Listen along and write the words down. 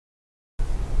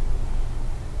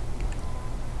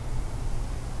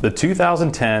the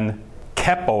 2010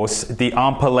 Kepos the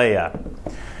Ampeleia.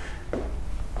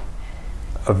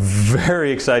 A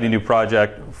very exciting new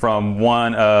project from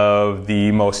one of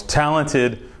the most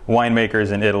talented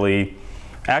winemakers in Italy,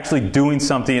 actually doing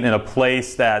something in a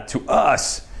place that to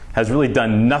us has really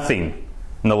done nothing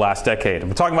in the last decade.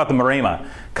 We're talking about the Maremma,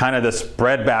 kind of this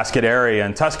breadbasket area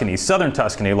in Tuscany, southern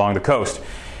Tuscany along the coast.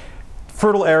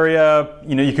 Fertile area,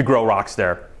 you could grow rocks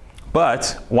there.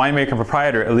 But winemaker and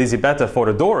proprietor Elisabetta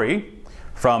Foradori,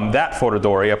 from that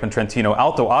Foradori up in Trentino,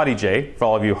 Alto Adige, for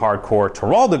all of you hardcore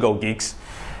Tirol geeks,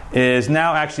 is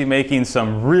now actually making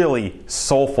some really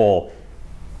soulful,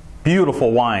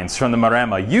 beautiful wines from the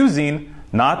Maremma using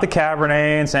not the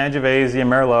Cabernet and Sangiovese and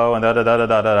Merlot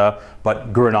and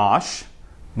but Grenache,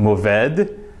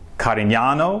 Mourvèdre,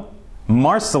 Carignano,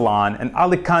 Marcellan, and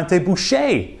Alicante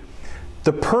Bouschet.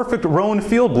 The perfect Rhone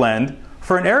field blend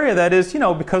for an area that is,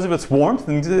 because of its warmth,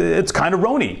 it's kind of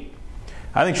Rhone-y.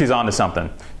 I think she's onto something.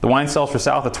 The wine sells for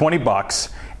south of 20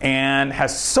 bucks and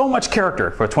has so much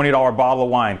character for a $20 bottle of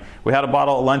wine. We had a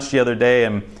bottle at lunch the other day,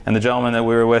 and the gentleman that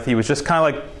we were with, he was just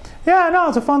kind of like, yeah, no,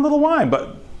 it's a fun little wine,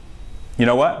 but you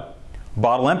know what?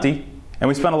 Bottle empty. And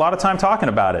we spent a lot of time talking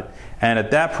about it. And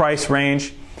at that price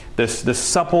range, this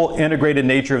supple, integrated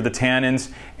nature of the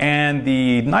tannins and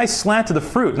the nice slant of the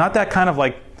fruit, not that kind of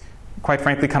like, quite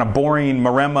frankly, kind of boring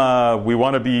Maremma, we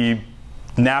want to be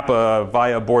Napa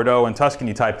via Bordeaux and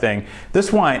Tuscany type thing.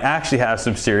 This wine actually has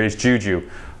some serious juju.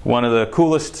 One of the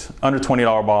coolest under $20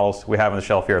 bottles we have on the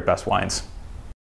shelf here at Best Wines.